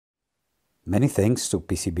Many thanks to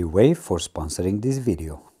PCBway for sponsoring this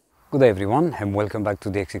video. Good day everyone, and welcome back to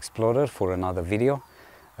the X Explorer for another video.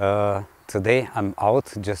 Today I'm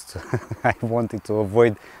out, just I wanted to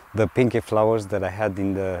avoid the pinky flowers that I had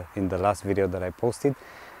in the last video that I posted.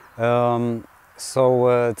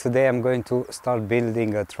 Today I'm going to start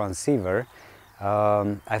building a transceiver.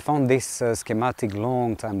 I found this schematic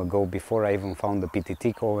long time ago, before I even found the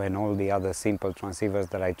Pititico and all the other simple transceivers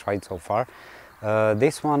that I tried so far.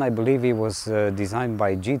 This one, I believe it was designed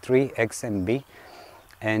by G3XBM,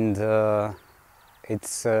 and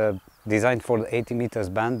it's designed for the 80 meters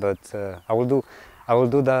band, but I will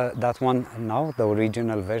do that one now, the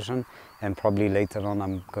original version, and probably later on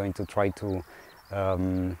I'm going to try to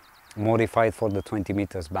modify it for the 20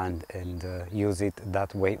 meters band and use it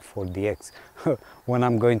that way for DX when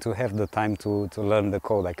I'm going to have the time to learn the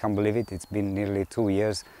code. I can't believe it, it's been nearly 2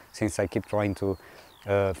 years since I keep trying to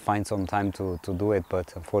find some time to do it,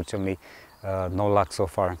 but unfortunately no luck so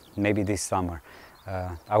far. Maybe this summer.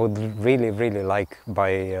 I would really like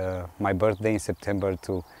by my birthday in September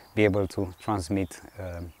to be able to transmit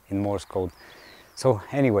in Morse code. So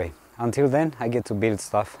anyway, until then I get to build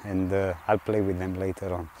stuff, and I'll play with them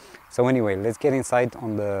later on. So anyway, let's get inside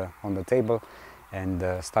on the table and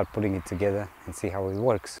start putting it together and see how it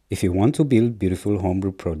works. If you want to build beautiful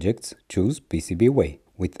homebrew projects, choose PCBway.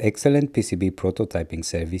 With excellent PCB prototyping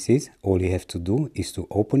services, all you have to do is to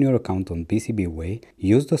open your account on PCBway,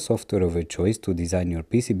 use the software of your choice to design your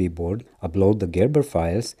PCB board, upload the Gerber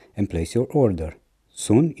files, and place your order.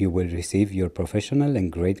 Soon you will receive your professional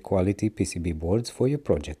and great quality PCB boards for your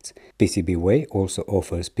projects. PCBway also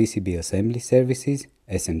offers PCB assembly services,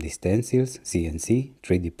 SMD stencils, CNC,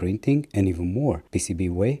 3D printing, and even more.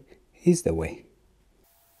 PCBway is the way.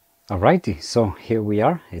 Alrighty, so here we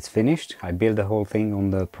are, it's finished. I built the whole thing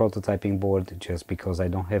on the prototyping board just because I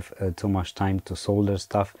don't have too much time to solder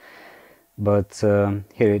stuff. But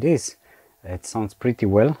here it is. It sounds pretty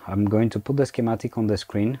well. I'm going to put the schematic on the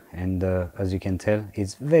screen, and as you can tell,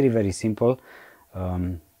 it's very simple.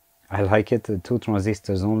 I like it, 2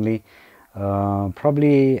 transistors only.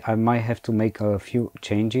 Probably I might have to make a few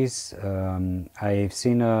changes. I've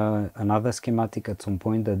seen another schematic at some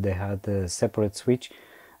point that they had a separate switch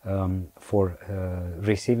for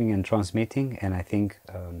receiving and transmitting, and I think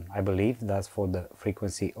I believe that's for the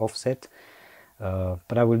frequency offset,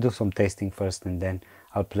 but I will do some testing first and then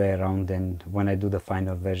I'll play around, and when I do the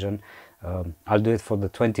final version I'll do it for the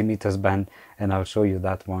 20 meters band and I'll show you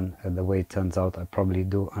that one, the way it turns out. I'll probably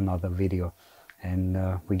do another video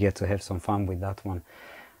and we get to have some fun with that one.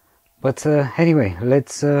 But anyway,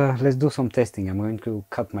 let's do some testing. I'm going to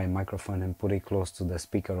cut my microphone and put it close to the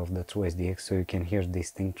speaker of the TrueSDX so you can hear this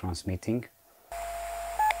thing transmitting.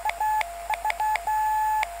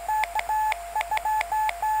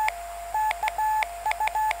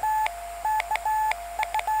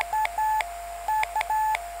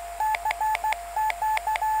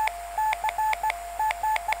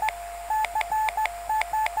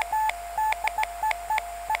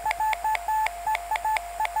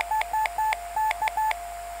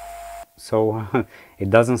 So it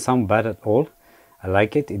doesn't sound bad at all. I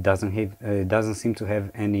like it. It doesn't seem to have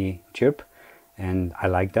any chirp, and I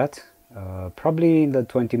like that. Probably in the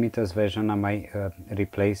 20 meters version I might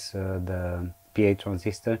replace the PA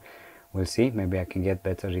transistor. We'll see. Maybe I can get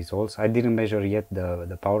better results. I didn't measure yet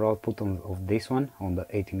the power output of this one on the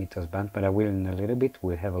 80 meters band, but I will in a little bit.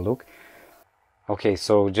 We'll have a look. Okay,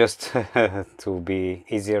 so just to be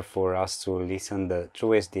easier for us to listen, the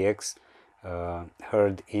TrueSDX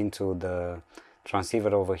heard into the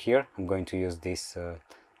transceiver over here. I'm going to use this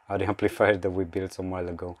audio amplifier that we built some while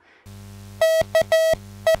ago.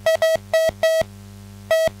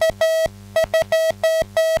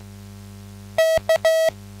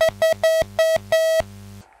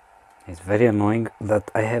 It's very annoying that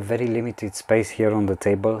I have very limited space here on the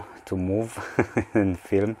table to move and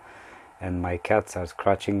film, and my cats are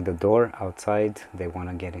scratching the door outside. They want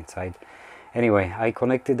to get inside. Anyway, I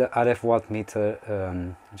connected the RF watt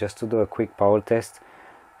meter just to do a quick power test.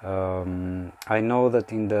 I know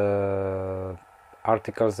that in the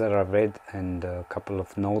articles that I read and a couple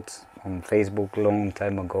of notes on Facebook long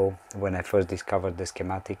time ago when I first discovered the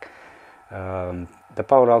schematic, the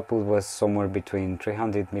power output was somewhere between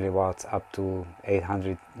 300 milliwatts up to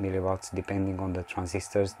 800 milliwatts depending on the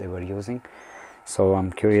transistors they were using. So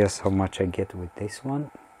I'm curious how much I get with this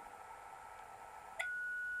one.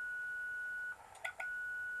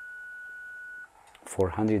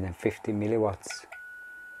 $450 milliwatts.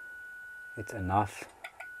 It's enough.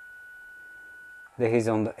 This is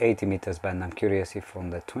on the 80 meters band. I'm curious if on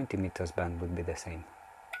the 20 meters band would be the same.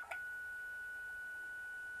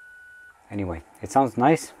 Anyway, it sounds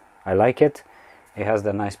nice. I like it. It has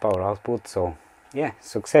the nice power output, so yeah,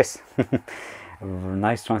 success.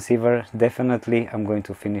 Nice transceiver. Definitely I'm going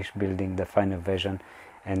to finish building the final version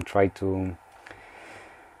and try to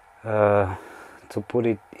put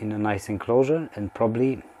it in a nice enclosure and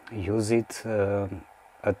probably use it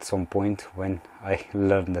at some point when I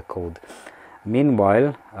learn the code.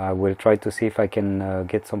 Meanwhile, I will try to see if I can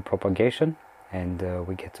get some propagation and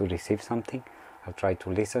we get to receive something. I'll try to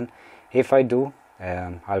listen. If I do,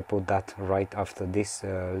 I'll put that right after this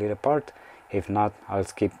little part. If not, I'll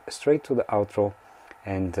skip straight to the outro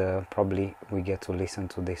and probably we get to listen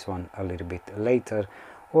to this one a little bit later,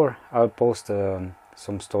 or I'll post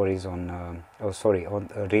some stories on on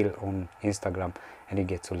a reel on Instagram and you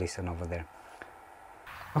get to listen over there.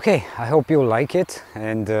 Okay, I hope you like it,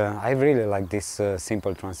 and I really like this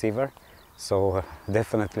simple transceiver, so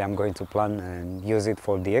definitely I'm going to plan and use it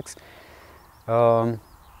for DX.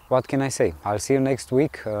 What can I say? I'll see you next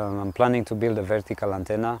week. I'm planning to build a vertical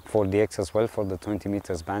antenna for DX as well, for the 20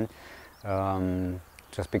 meters band,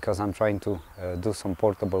 just because I'm trying to do some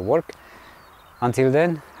portable work. Until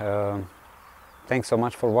then, thanks so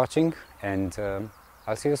much for watching, and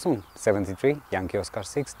I'll see you soon. 73 Yankee Oscar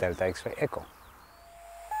 6 Delta X-Ray Echo.